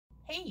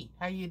Hey,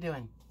 how you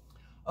doing?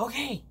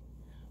 Okay,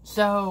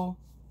 so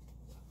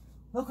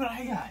look what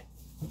I got.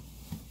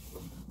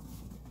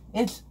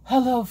 It's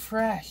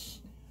HelloFresh.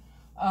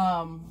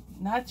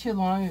 Not too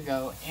long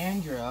ago,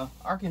 Andrea,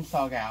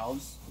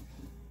 Arkansasgals,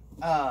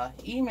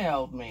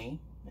 emailed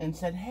me and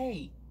said,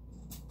 hey,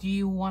 do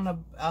you want a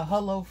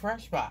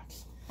HelloFresh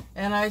box?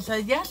 And I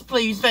said, yes,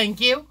 please,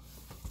 thank you.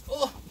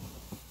 Oh,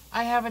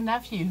 I have a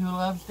nephew who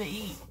loves to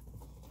eat.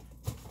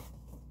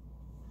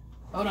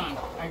 Hold on,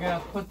 I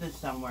gotta put this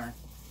somewhere.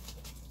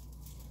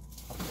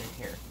 I'll put it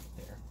here.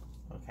 There.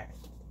 Okay.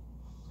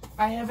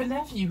 I have a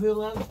nephew who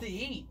loves to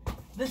eat.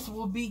 This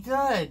will be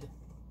good.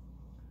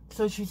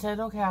 So she said,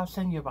 okay, I'll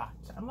send you a box.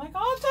 I'm like,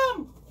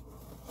 awesome!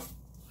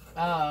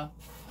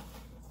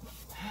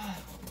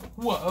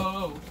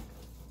 Whoa!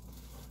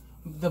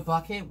 The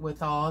bucket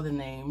with all the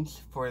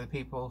names for the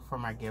people for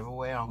my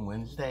giveaway on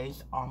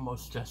Wednesdays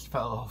almost just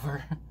fell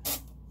over.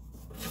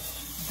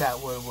 That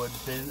would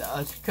have been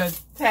a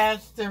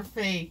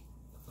catastrophe.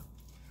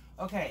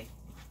 Okay.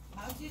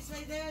 How'd you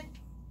say that?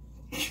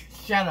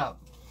 Shut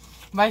up.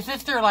 My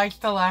sister likes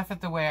to laugh at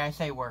the way I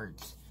say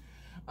words.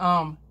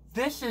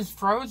 This is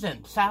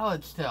frozen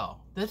salad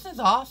still. This is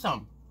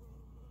awesome.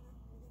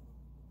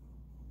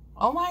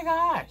 Oh my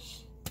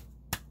gosh.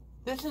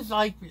 This is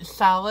like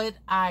solid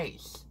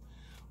ice.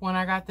 When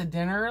I got the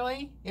dinner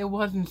early, it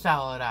wasn't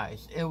solid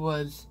ice. It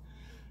was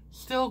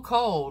still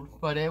cold,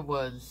 but it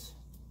was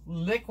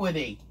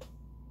liquidy.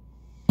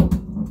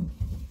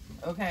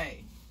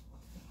 Okay.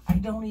 I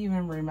don't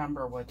even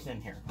remember what's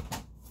in here.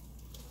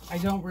 I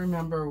don't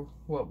remember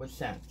what was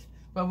sent.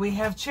 But we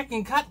have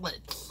chicken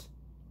cutlets.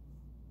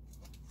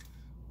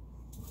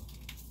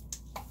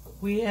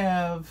 We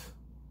have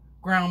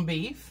ground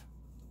beef.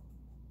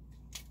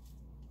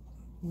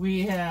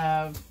 We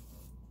have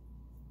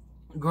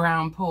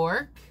ground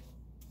pork.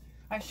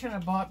 I should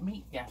have bought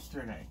meat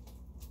yesterday.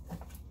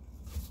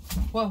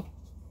 Whoa.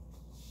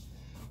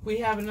 We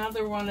have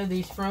another one of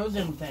these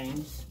frozen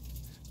things.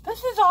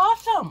 This is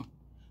awesome.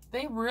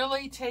 They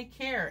really take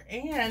care.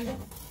 And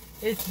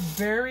it's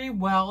very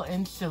well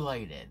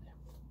insulated.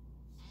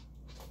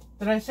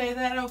 Did I say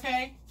that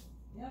okay?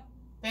 Yep.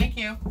 Thank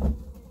you.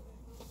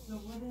 So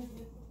what is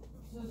it?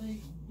 So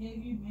they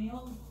gave you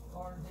meals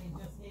or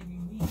they just gave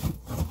you meat?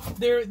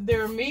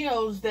 They're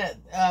meals that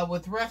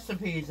with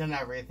recipes and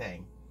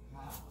everything.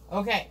 Wow.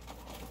 Okay.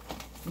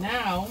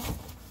 Now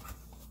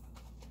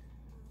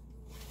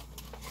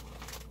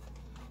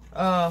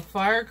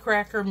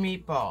firecracker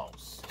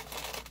meatballs.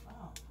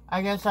 Wow.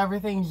 I guess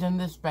everything's in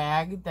this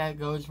bag that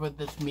goes with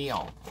this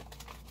meal.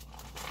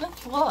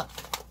 Let's look.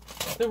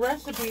 The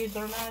recipes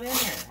are not in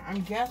here.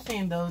 I'm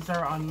guessing those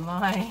are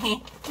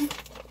online.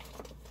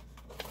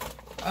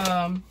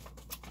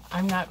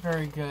 I'm not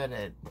very good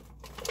at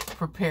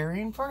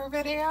preparing for a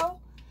video.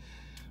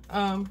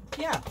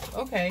 Yeah,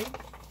 okay.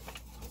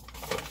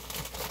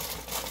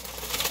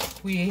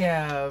 We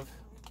have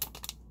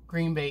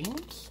green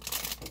beans.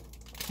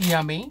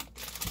 Yummy.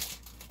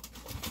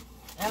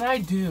 And I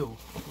do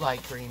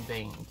like green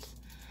beans.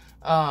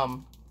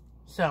 Some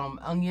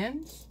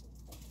onions.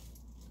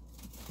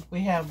 We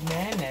have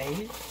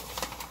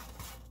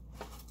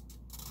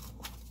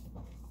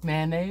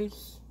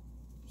mayonnaise.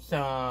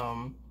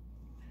 Some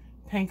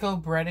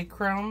panko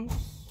breadcrumbs.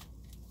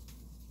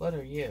 What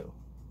are you?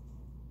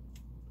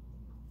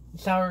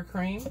 Sour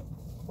cream.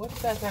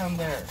 What's that down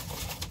there?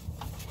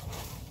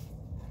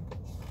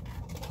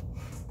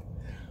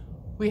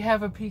 We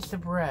have a piece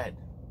of bread.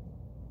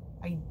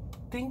 I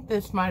think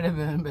this might have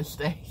been a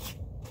mistake.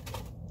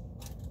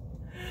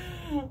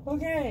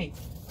 Okay.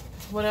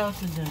 What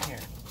else is in here?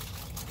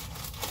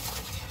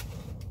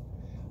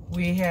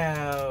 We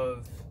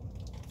have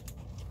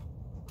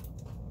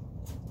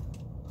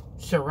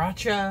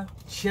sriracha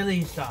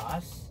chili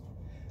sauce,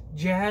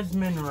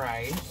 jasmine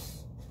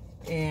rice,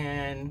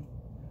 and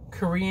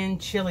Korean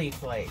chili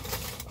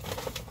flakes.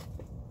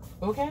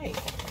 Okay.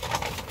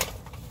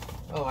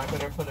 Oh, I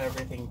better put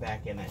everything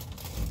back in it.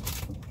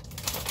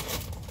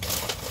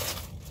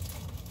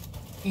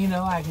 You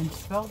know, I can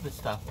smell this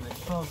stuff and it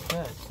smells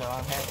good, so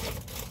I'm happy.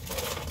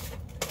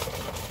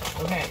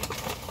 Okay.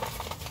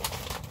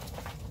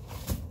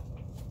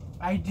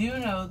 I do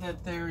know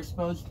that there's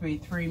supposed to be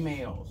 3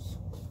 meals.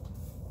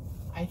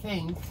 I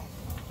think.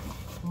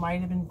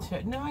 Might have been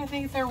 2. No, I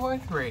think there were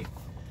 3.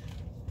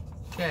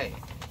 Okay.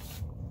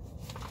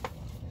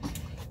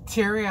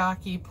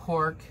 Teriyaki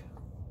pork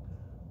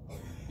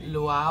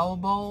luau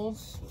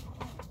bowls.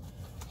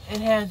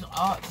 It has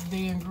all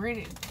the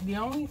ingredients. The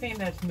only thing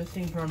that's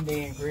missing from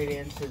the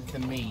ingredients is the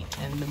meat,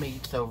 and the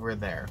meat's over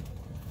there.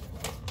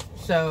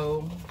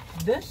 So,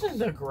 this is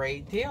a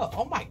great deal.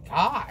 Oh my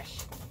gosh.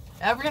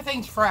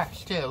 Everything's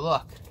fresh too.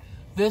 Look.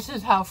 This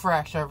is how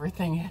fresh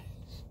everything is.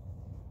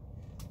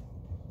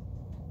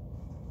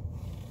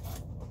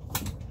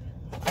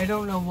 I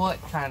don't know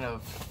what kind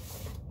of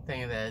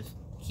thing it is.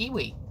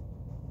 Kiwi.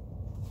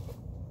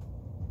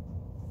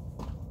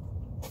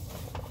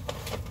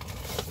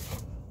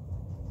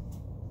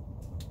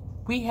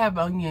 We have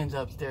onions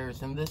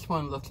upstairs, and this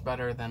one looks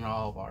better than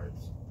all of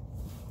ours.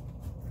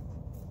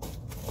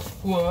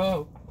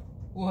 Whoa.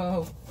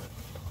 Whoa.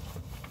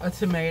 A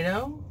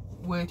tomato,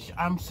 which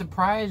I'm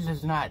surprised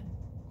is not,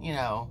 you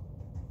know,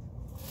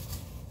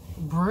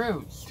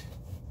 bruised.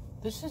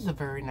 This is a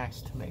very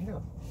nice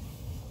tomato.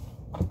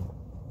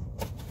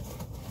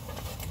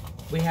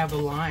 We have a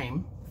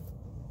lime.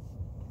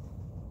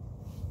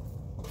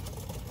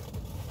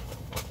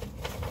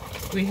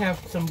 We have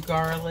some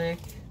garlic,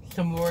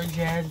 some more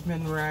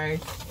jasmine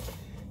rice,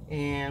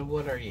 and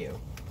what are you?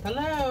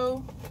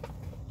 Hello,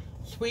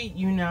 sweet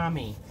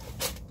unami.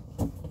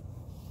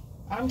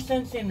 I'm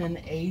sensing an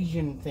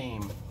Asian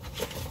theme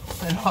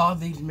in all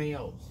these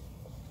meals.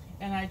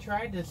 And I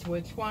tried to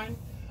switch one,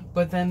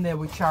 but then they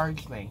would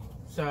charge me.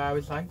 So I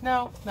was like,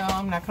 no,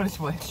 I'm not going to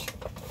switch.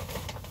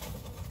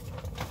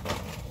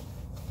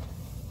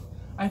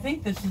 I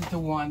think this is the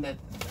one that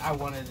I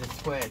wanted to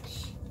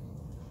switch.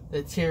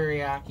 The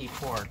teriyaki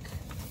pork.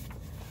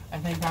 I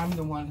think I'm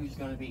the one who's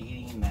going to be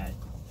eating that.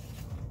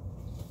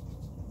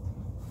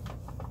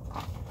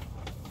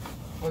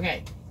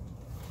 Okay.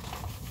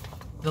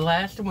 The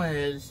last one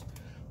is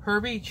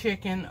Herbie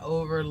chicken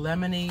over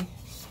lemony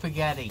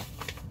spaghetti.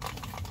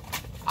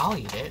 I'll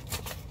eat it.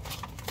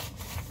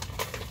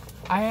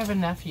 I have a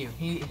nephew.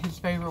 His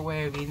favorite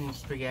way of eating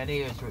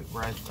spaghetti is with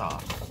red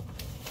sauce.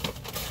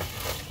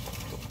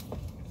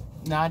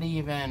 Not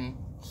even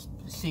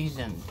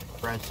seasoned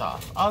red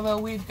sauce. Although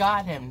we've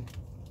got him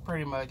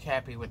pretty much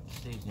happy with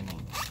the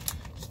seasoning.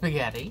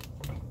 Spaghetti.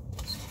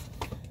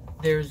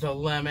 There's a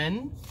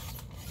lemon.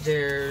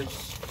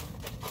 There's...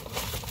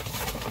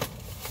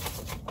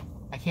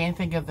 I can't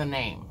think of the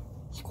name.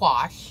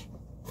 Squash.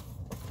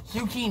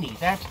 Zucchini.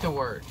 That's the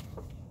word.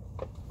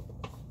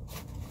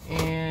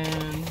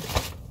 And...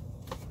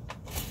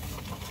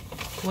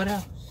 what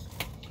else?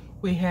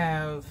 We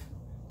have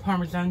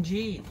Parmesan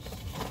cheese.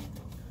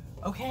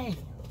 Okay,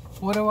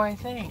 what do I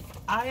think?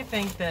 I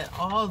think that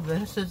all of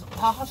this is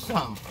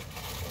awesome.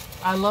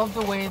 I love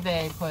the way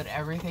they put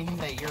everything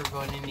that you're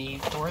going to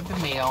need for the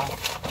meal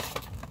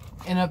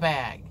in a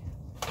bag.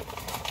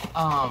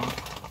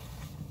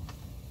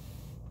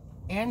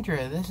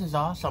 Andrea, this is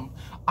awesome.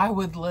 I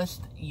would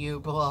list you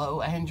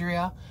below,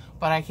 Andrea,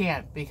 but I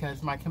can't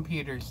because my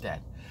computer's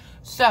dead.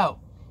 So,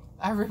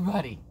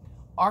 everybody,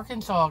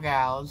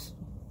 Arkansasgals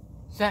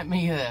sent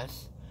me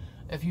this.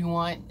 If you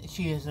want,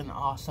 she is an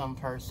awesome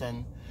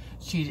person.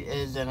 She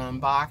is an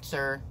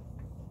unboxer.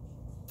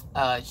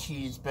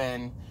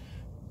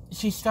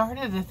 She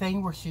started a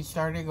thing where she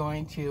started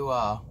going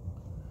to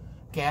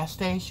gas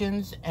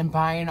stations and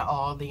buying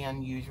all the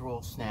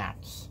unusual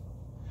snacks.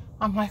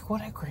 I'm like,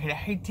 what a great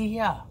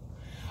idea.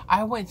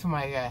 I went to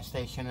my gas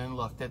station and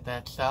looked at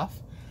that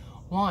stuff.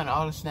 One,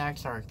 all the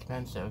snacks are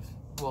expensive,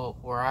 well,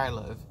 where I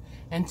live.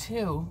 And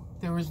two,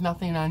 there was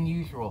nothing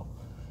unusual.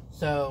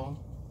 So...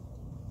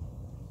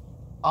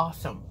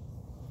 awesome.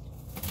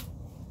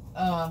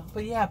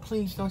 But yeah,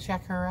 please go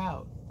check her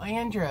out.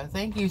 Andrea,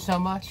 thank you so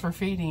much for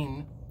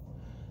feeding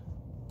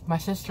my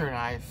sister and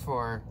I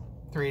for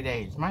 3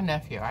 days. My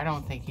nephew, I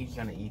don't think he's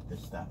gonna eat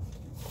this stuff.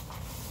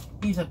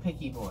 He's a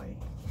picky boy.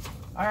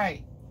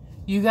 Alright,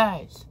 you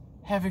guys,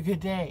 have a good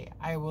day.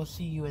 I will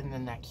see you in the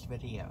next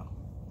video.